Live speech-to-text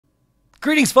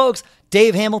Greetings, folks.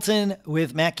 Dave Hamilton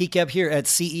with Geek Gab here at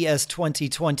CES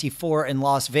 2024 in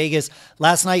Las Vegas.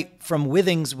 Last night from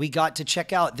Withings, we got to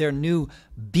check out their new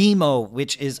BeamO,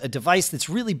 which is a device that's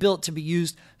really built to be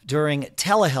used during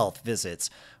telehealth visits,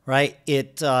 right?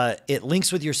 It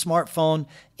links with your smartphone.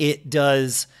 It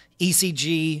does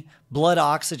ECG, blood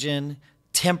oxygen,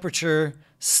 temperature,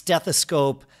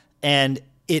 stethoscope, and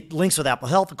it links with Apple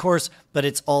Health, of course, but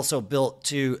it's also built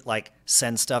to like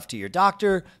send stuff to your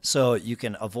doctor so you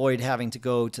can avoid having to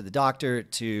go to the doctor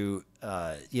to,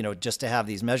 just to have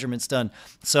these measurements done.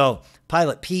 So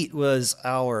Pilot Pete was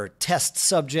our test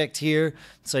subject here.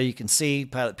 So you can see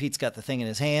Pilot Pete's got the thing in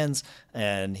his hands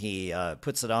and he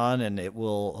puts it on and it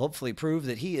will hopefully prove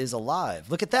that he is alive.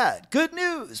 Look at that. Good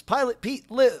news. Pilot Pete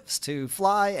lives to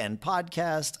fly and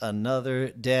podcast another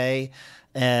day.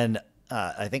 And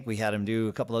I think we had him do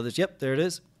a couple others. Yep, there it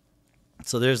is.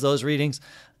 So there's those readings,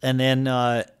 and then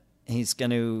he's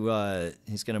going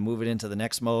to move it into the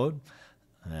next mode,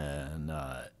 and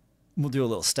we'll do a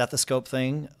little stethoscope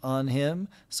thing on him.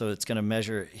 So it's going to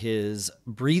measure his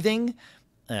breathing,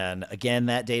 and again,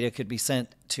 that data could be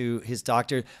sent to his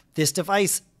doctor. This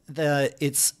device,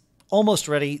 it's almost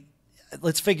ready.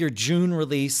 Let's figure June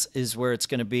release is where it's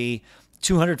going to be.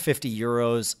 250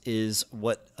 euros is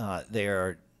what they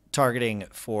are targeting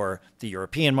for the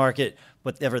European market,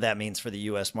 whatever that means for the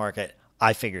US market.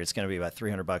 I figure it's going to be about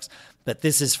 $300. But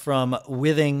this is from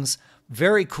Withings.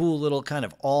 Very cool little kind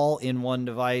of all-in-one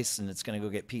device, and it's going to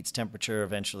go get Pete's temperature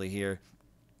eventually here.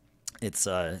 It's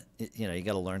you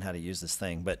got to learn how to use this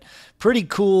thing, but pretty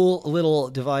cool little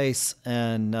device,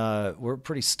 and we're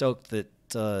pretty stoked that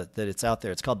it's out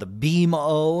there. It's called the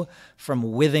BeamO from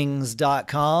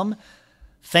Withings.com.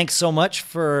 Thanks so much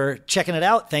for checking it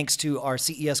out. Thanks to our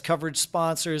CES coverage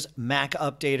sponsors, Mac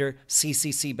Updater,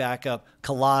 CCC Backup,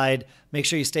 Collide. Make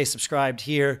sure you stay subscribed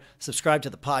here. Subscribe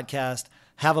to the podcast.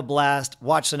 Have a blast.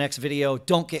 Watch the next video.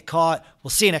 Don't get caught.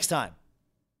 We'll see you next time.